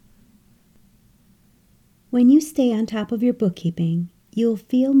When you stay on top of your bookkeeping, you'll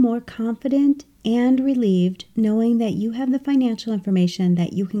feel more confident and relieved knowing that you have the financial information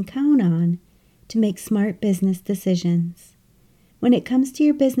that you can count on to make smart business decisions. When it comes to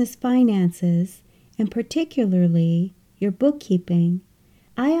your business finances, and particularly your bookkeeping,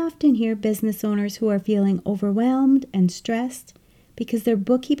 I often hear business owners who are feeling overwhelmed and stressed because their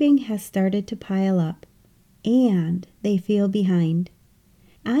bookkeeping has started to pile up, and they feel behind.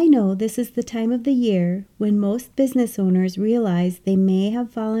 I know this is the time of the year when most business owners realize they may have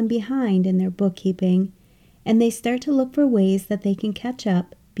fallen behind in their bookkeeping, and they start to look for ways that they can catch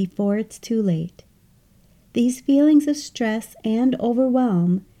up before it's too late. These feelings of stress and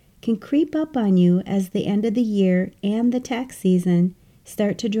overwhelm can creep up on you as the end of the year and the tax season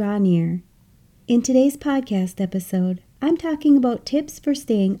start to draw near. In today's podcast episode, I'm talking about tips for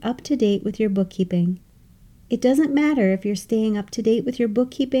staying up to date with your bookkeeping. It doesn't matter if you're staying up to date with your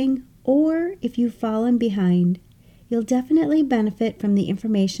bookkeeping or if you've fallen behind. You'll definitely benefit from the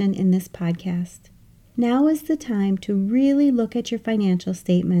information in this podcast. Now is the time to really look at your financial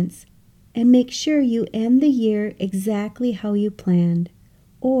statements and make sure you end the year exactly how you planned.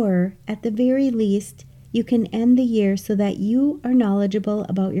 Or, at the very least, you can end the year so that you are knowledgeable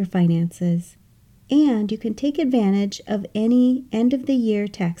about your finances. And you can take advantage of any end-of-the-year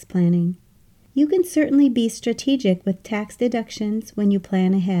tax planning. You can certainly be strategic with tax deductions when you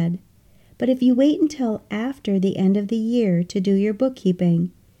plan ahead. But if you wait until after the end of the year to do your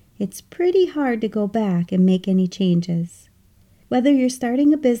bookkeeping, it's pretty hard to go back and make any changes. Whether you're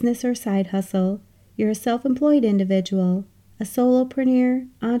starting a business or side hustle, you're a self-employed individual, a solopreneur,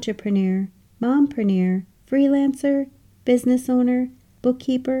 entrepreneur, mompreneur, freelancer, business owner,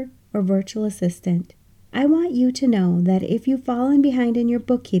 bookkeeper, or virtual assistant, I want you to know that if you've fallen behind in your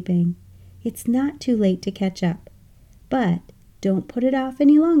bookkeeping, it's not too late to catch up. But don't put it off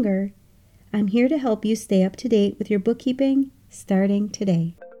any longer. I'm here to help you stay up to date with your bookkeeping starting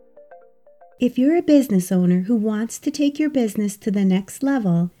today. If you're a business owner who wants to take your business to the next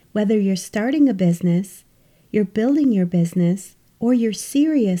level, whether you're starting a business, you're building your business, or you're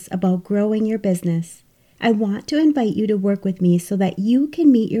serious about growing your business, I want to invite you to work with me so that you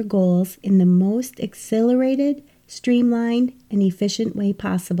can meet your goals in the most accelerated, streamlined, and efficient way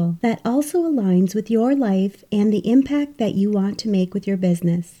possible that also aligns with your life and the impact that you want to make with your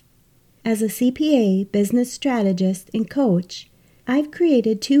business. As a CPA, business strategist, and coach, I've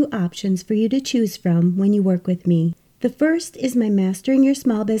created 2 options for you to choose from when you work with me. The first is my Mastering Your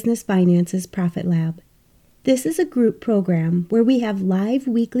Small Business Finances Profit Lab. This is a group program where we have live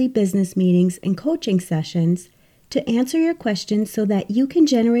weekly business meetings and coaching sessions to answer your questions so that you can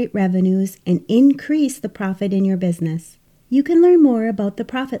generate revenues and increase the profit in your business. You can learn more about the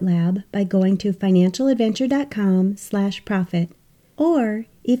Profit Lab by going to financialadventure.com/profit. Or,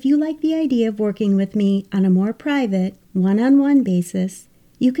 if you like the idea of working with me on a more private, one-on-one basis,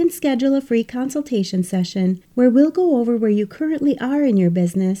 you can schedule a free consultation session where we'll go over where you currently are in your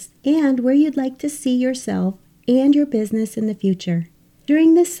business and where you'd like to see yourself and your business in the future.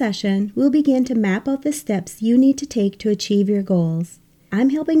 During this session, we'll begin to map out the steps you need to take to achieve your goals. I'm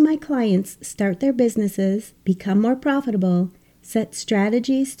helping my clients start their businesses, become more profitable, set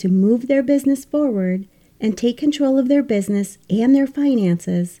strategies to move their business forward, and take control of their business and their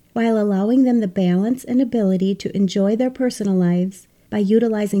finances while allowing them the balance and ability to enjoy their personal lives by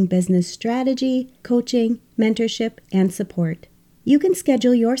utilizing business strategy, coaching, mentorship, and support. You can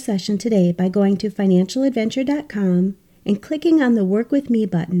schedule your session today by going to financialadventure.com and clicking on the Work With Me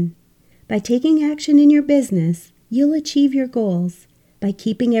button. By taking action in your business, you'll achieve your goals. By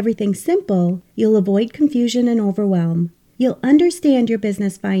keeping everything simple, you'll avoid confusion and overwhelm. You'll understand your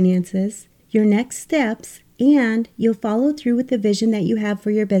business finances, your next steps, and you'll follow through with the vision that you have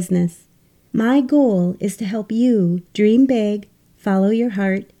for your business. My goal is to help you dream big, follow your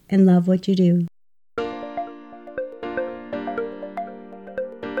heart, and love what you do.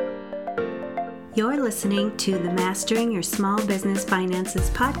 You're listening to the Mastering Your Small Business Finances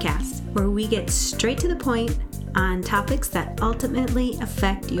podcast, where we get straight to the point on topics that ultimately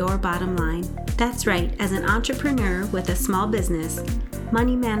affect your bottom line. That's right, as an entrepreneur with a small business,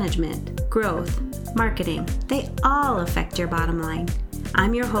 money management, growth, marketing, they all affect your bottom line.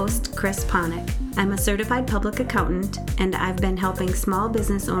 I'm your host, Chris Ponick. I'm a certified public accountant, and I've been helping small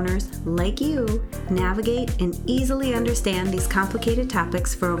business owners like you navigate and easily understand these complicated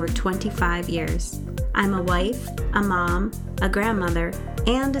topics for over 25 years. I'm a wife, a mom, a grandmother,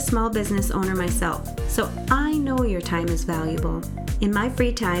 and a small business owner myself, so I know your time is valuable. In my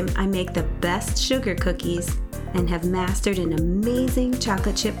free time, I make the best sugar cookies and have mastered an amazing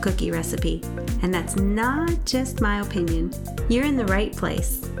chocolate chip cookie recipe. And that's not just my opinion. You're in the right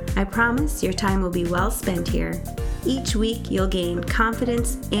place. I promise your time will be well spent here. Each week, you'll gain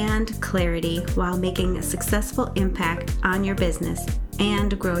confidence and clarity while making a successful impact on your business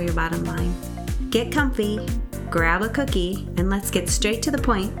and grow your bottom line. Get comfy, grab a cookie, and let's get straight to the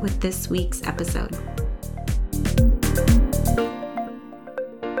point with this week's episode.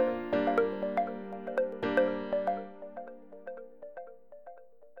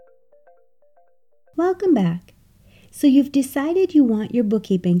 Welcome back. So you've decided you want your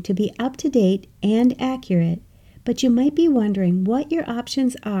bookkeeping to be up to date and accurate, but you might be wondering what your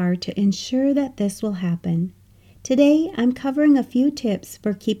options are to ensure that this will happen. Today, I'm covering a few tips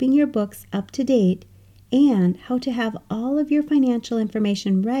for keeping your books up to date and how to have all of your financial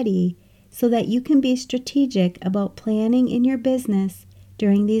information ready so that you can be strategic about planning in your business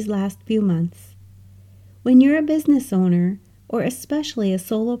during these last few months. When you're a business owner, or especially a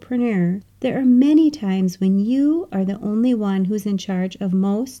solopreneur, there are many times when you are the only one who's in charge of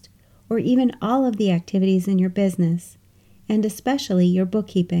most or even all of the activities in your business, and especially your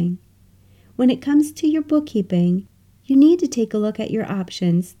bookkeeping. When it comes to your bookkeeping, you need to take a look at your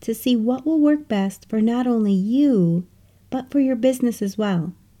options to see what will work best for not only you, but for your business as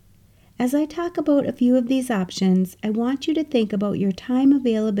well. As I talk about a few of these options, I want you to think about your time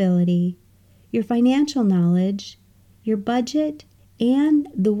availability, your financial knowledge, your budget, and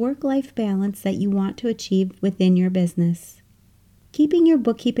the work-life balance that you want to achieve within your business. Keeping your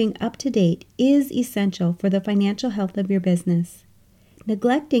bookkeeping up to date is essential for the financial health of your business.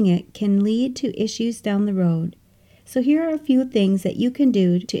 Neglecting it can lead to issues down the road. So here are a few things that you can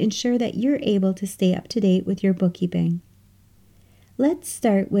do to ensure that you're able to stay up to date with your bookkeeping. Let's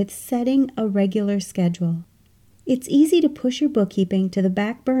start with setting a regular schedule. It's easy to push your bookkeeping to the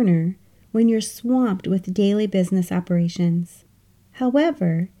back burner when you're swamped with daily business operations.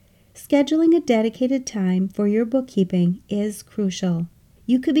 However, scheduling a dedicated time for your bookkeeping is crucial.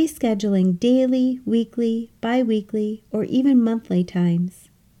 You could be scheduling daily, weekly, bi-weekly, or even monthly times.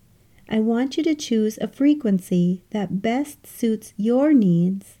 I want you to choose a frequency that best suits your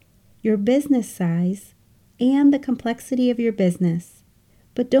needs, your business size, and the complexity of your business.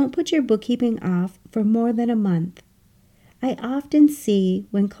 But don't put your bookkeeping off for more than a month. I often see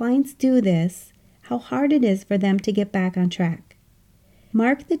when clients do this, how hard it is for them to get back on track.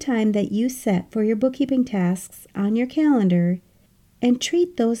 Mark the time that you set for your bookkeeping tasks on your calendar and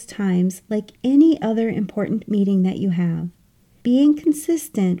treat those times like any other important meeting that you have. Being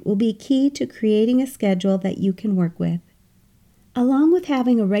consistent will be key to creating a schedule that you can work with. Along with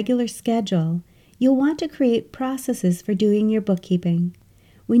having a regular schedule, you'll want to create processes for doing your bookkeeping.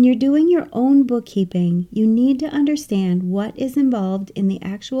 When you're doing your own bookkeeping, you need to understand what is involved in the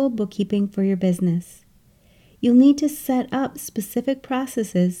actual bookkeeping for your business. You'll need to set up specific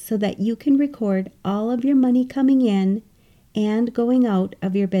processes so that you can record all of your money coming in and going out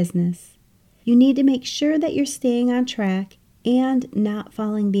of your business. You need to make sure that you're staying on track and not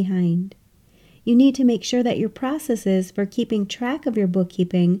falling behind. You need to make sure that your processes for keeping track of your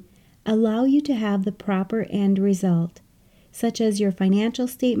bookkeeping allow you to have the proper end result, such as your financial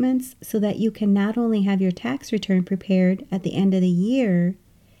statements, so that you can not only have your tax return prepared at the end of the year,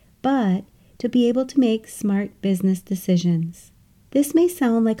 but to be able to make smart business decisions. This may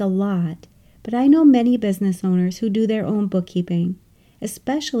sound like a lot, but I know many business owners who do their own bookkeeping,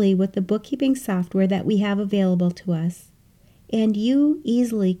 especially with the bookkeeping software that we have available to us, and you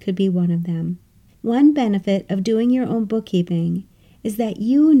easily could be one of them. One benefit of doing your own bookkeeping is that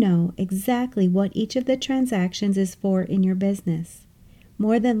you know exactly what each of the transactions is for in your business.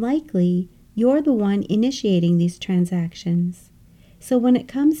 More than likely, you're the one initiating these transactions. So when it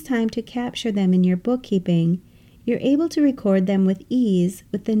comes time to capture them in your bookkeeping, you're able to record them with ease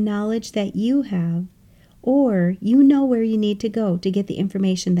with the knowledge that you have, or you know where you need to go to get the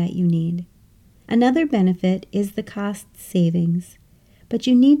information that you need. Another benefit is the cost savings, but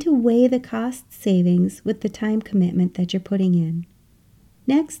you need to weigh the cost savings with the time commitment that you're putting in.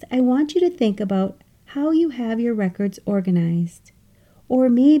 Next, I want you to think about how you have your records organized. Or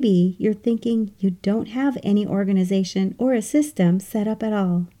maybe you're thinking you don't have any organization or a system set up at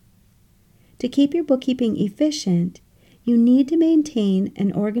all. To keep your bookkeeping efficient, you need to maintain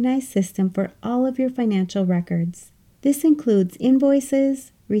an organized system for all of your financial records. This includes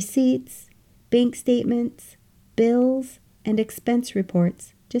invoices, receipts, bank statements, bills, and expense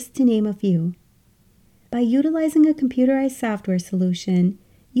reports, just to name a few. By utilizing a computerized software solution,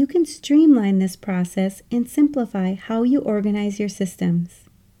 you can streamline this process and simplify how you organize your systems.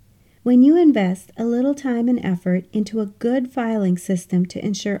 When you invest a little time and effort into a good filing system to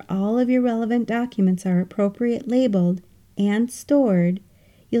ensure all of your relevant documents are appropriately labeled and stored,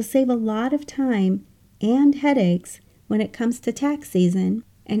 you'll save a lot of time and headaches when it comes to tax season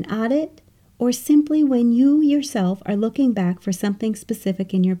an audit, or simply when you yourself are looking back for something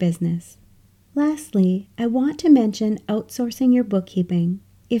specific in your business. Lastly, I want to mention outsourcing your bookkeeping.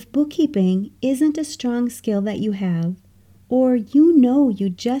 If bookkeeping isn't a strong skill that you have, or you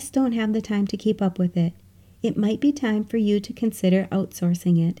just don't have the time to keep up with it, it might be time for you to consider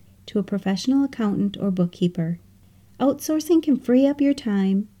outsourcing it to a professional accountant or bookkeeper. Outsourcing can free up your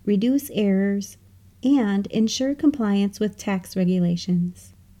time, reduce errors, and ensure compliance with tax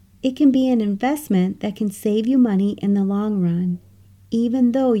regulations. It can be an investment that can save you money in the long run,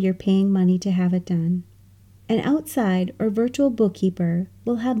 even though you're paying money to have it done. An outside or virtual bookkeeper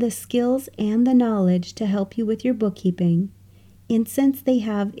will have the skills and the knowledge to help you with your bookkeeping, and since they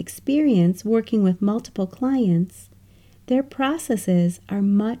have experience working with multiple clients, their processes are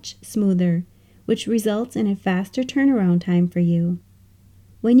much smoother, which results in a faster turnaround time for you.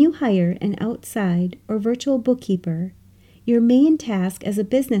 When you hire an outside or virtual bookkeeper, your main task as a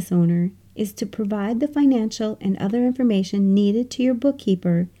business owner is to provide the financial and other information needed to your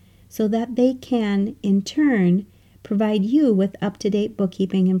bookkeeper so that they can, in turn, provide you with up-to-date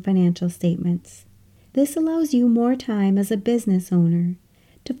bookkeeping and financial statements. This allows you more time as a business owner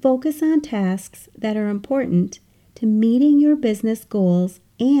to focus on tasks that are important to meeting your business goals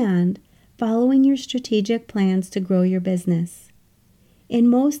and following your strategic plans to grow your business. In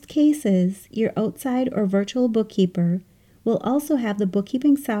most cases, your outside or virtual bookkeeper will also have the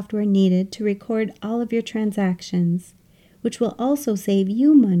bookkeeping software needed to record all of your transactions, which will also save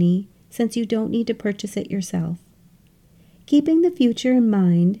you money since you don't need to purchase it yourself. Keeping the future in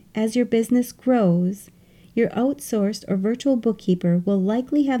mind as your business grows, your outsourced or virtual bookkeeper will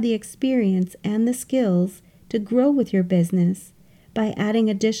likely have the experience and the skills to grow with your business by adding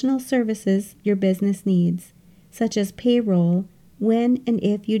additional services your business needs, such as payroll, when and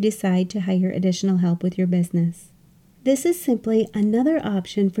if you decide to hire additional help with your business. This is simply another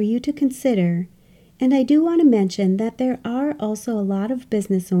option for you to consider, and I do want to mention that there are also a lot of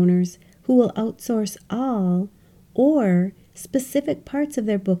business owners who will outsource all or specific parts of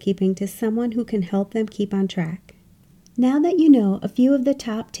their bookkeeping to someone who can help them keep on track. Now that you know a few of the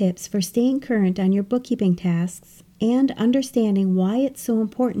top tips for staying current on your bookkeeping tasks and understanding why it's so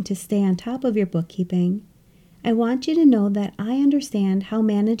important to stay on top of your bookkeeping, I want you to know that I understand how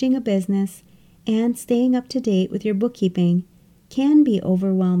managing a business and staying up to date with your bookkeeping can be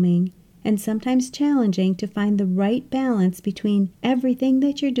overwhelming and sometimes challenging to find the right balance between everything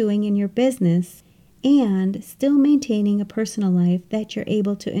that you're doing in your business and still maintaining a personal life that you're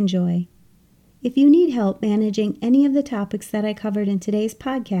able to enjoy. If you need help managing any of the topics that I covered in today's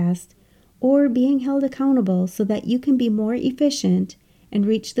podcast, or being held accountable so that you can be more efficient and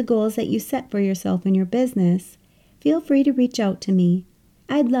reach the goals that you set for yourself in your business, feel free to reach out to me.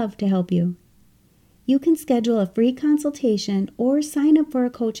 I'd love to help you. You can schedule a free consultation or sign up for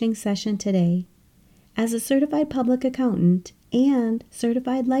a coaching session today. As a certified public accountant and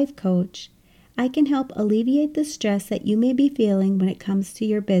certified life coach, I can help alleviate the stress that you may be feeling when it comes to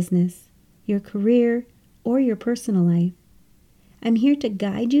your business, your career, or your personal life. I'm here to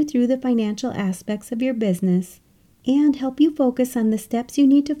guide you through the financial aspects of your business and help you focus on the steps you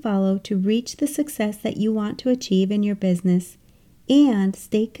need to follow to reach the success that you want to achieve in your business and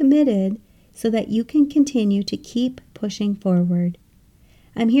stay committed so that you can continue to keep pushing forward.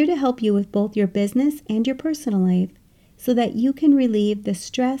 I'm here to help you with both your business and your personal life so that you can relieve the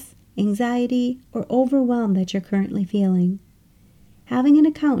stress, anxiety, or overwhelm that you're currently feeling. Having an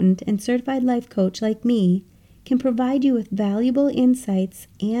accountant and certified life coach like me can provide you with valuable insights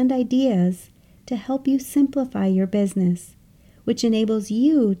and ideas to help you simplify your business, which enables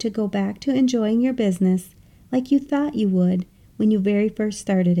you to go back to enjoying your business like you thought you would when you very first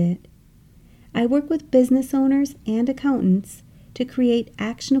started it. I work with business owners and accountants to create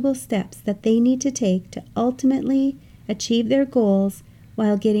actionable steps that they need to take to ultimately achieve their goals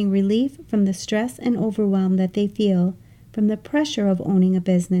while getting relief from the stress and overwhelm that they feel from the pressure of owning a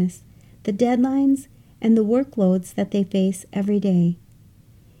business, the deadlines, and the workloads that they face every day.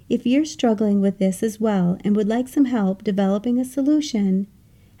 If you're struggling with this as well and would like some help developing a solution,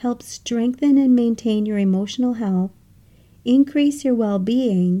 help strengthen and maintain your emotional health, increase your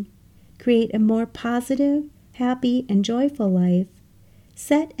well-being, create a more positive, happy, and joyful life,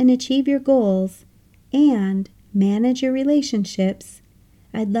 set and achieve your goals, and manage your relationships,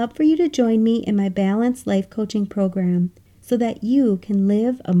 I'd love for you to join me in my Balanced Life Coaching program so that you can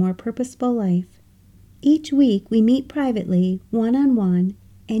live a more purposeful life. Each week we meet privately, one-on-one,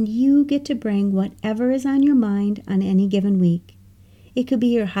 and you get to bring whatever is on your mind on any given week. It could be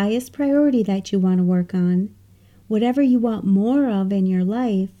your highest priority that you want to work on, whatever you want more of in your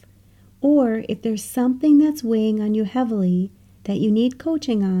life, or if there's something that's weighing on you heavily that you need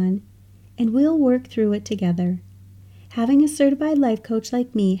coaching on, and we'll work through it together. Having a certified life coach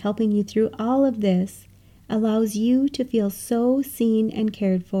like me helping you through all of this allows you to feel so seen and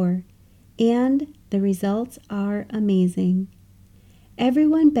cared for, and the results are amazing.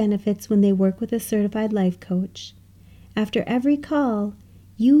 Everyone benefits when they work with a certified life coach. After every call,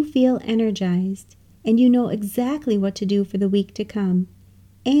 you feel energized and you know exactly what to do for the week to come,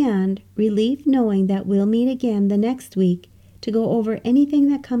 and relief knowing that we'll meet again the next week to go over anything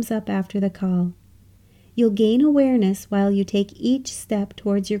that comes up after the call. You'll gain awareness while you take each step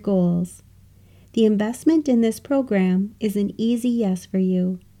towards your goals. The investment in this program is an easy yes for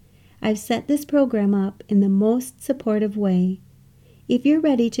you. I've set this program up in the most supportive way. If you're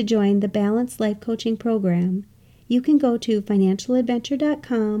ready to join the Balanced Life Coaching Program, you can go to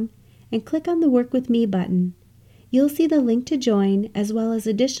financialadventure.com and click on the Work With Me button. You'll see the link to join as well as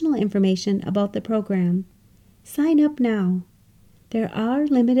additional information about the program. Sign up now. There are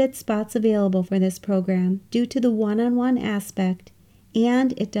limited spots available for this program due to the one-on-one aspect,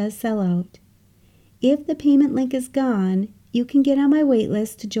 and it does sell out. If the payment link is gone, you can get on my wait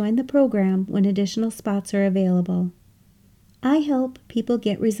list to join the program when additional spots are available. I help people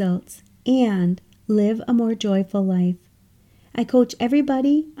get results and live a more joyful life. I coach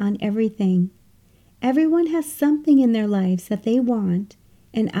everybody on everything. Everyone has something in their lives that they want,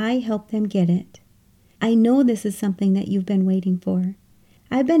 and I help them get it. I know this is something that you've been waiting for.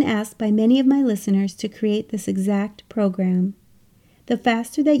 I've been asked by many of my listeners to create this exact program. The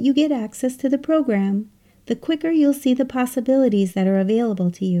faster that you get access to the program, the quicker you'll see the possibilities that are available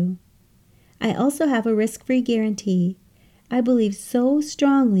to you. I also have a risk-free guarantee. I believe so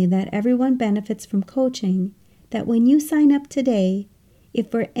strongly that everyone benefits from coaching that when you sign up today, if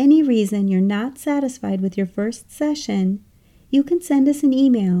for any reason you're not satisfied with your first session, you can send us an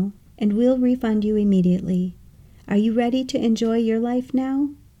email and we'll refund you immediately. Are you ready to enjoy your life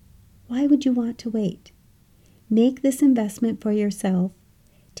now? Why would you want to wait? Make this investment for yourself.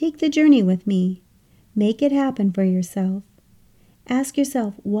 Take the journey with me. Make it happen for yourself. Ask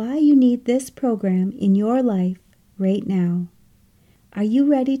yourself why you need this program in your life right now. Are you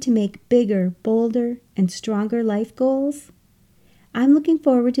ready to make bigger, bolder, and stronger life goals? I'm looking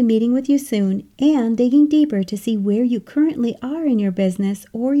forward to meeting with you soon and digging deeper to see where you currently are in your business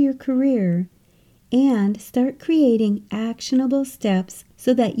or your career, and start creating actionable steps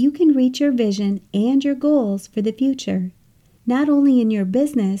so that you can reach your vision and your goals for the future, not only in your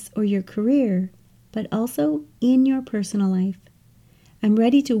business or your career, but also in your personal life. I'm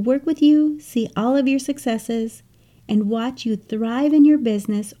ready to work with you, see all of your successes, and watch you thrive in your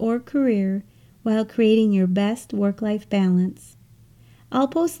business or career while creating your best work-life balance. I'll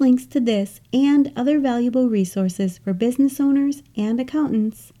post links to this and other valuable resources for business owners and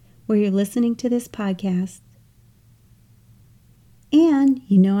accountants where you're listening to this podcast. And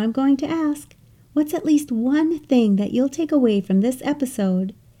you know I'm going to ask, what's at least one thing that you'll take away from this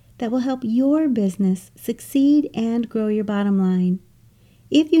episode that will help your business succeed and grow your bottom line?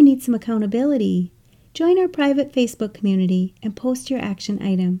 If you need some accountability, join our private Facebook community and post your action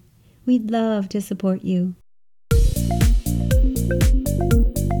item. We'd love to support you.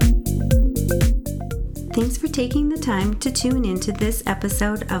 Thanks for taking the time to tune into this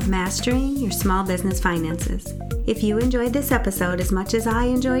episode of Mastering Your Small Business Finances. If you enjoyed this episode as much as I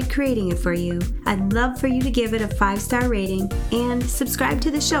enjoyed creating it for you, I'd love for you to give it a 5-star rating and subscribe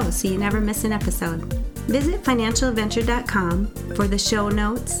to the show so you never miss an episode. Visit financialadventure.com for the show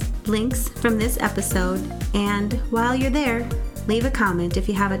notes, links from this episode, and while you're there, leave a comment if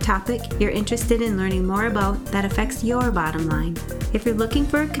you have a topic you're interested in learning more about that affects your bottom line. If you're looking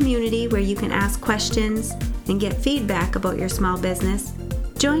for a community where you can ask questions and get feedback about your small business,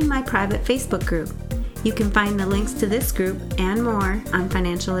 join my private Facebook group. You can find the links to this group and more on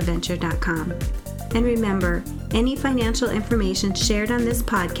financialadventure.com. And remember, any financial information shared on this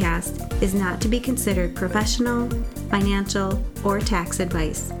podcast is not to be considered professional, financial, or tax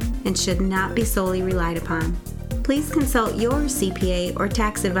advice and should not be solely relied upon. Please consult your CPA or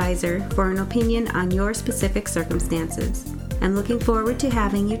tax advisor for an opinion on your specific circumstances. I'm looking forward to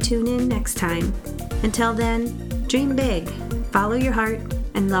having you tune in next time. Until then, dream big, follow your heart,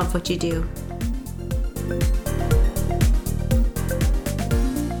 and love what you do.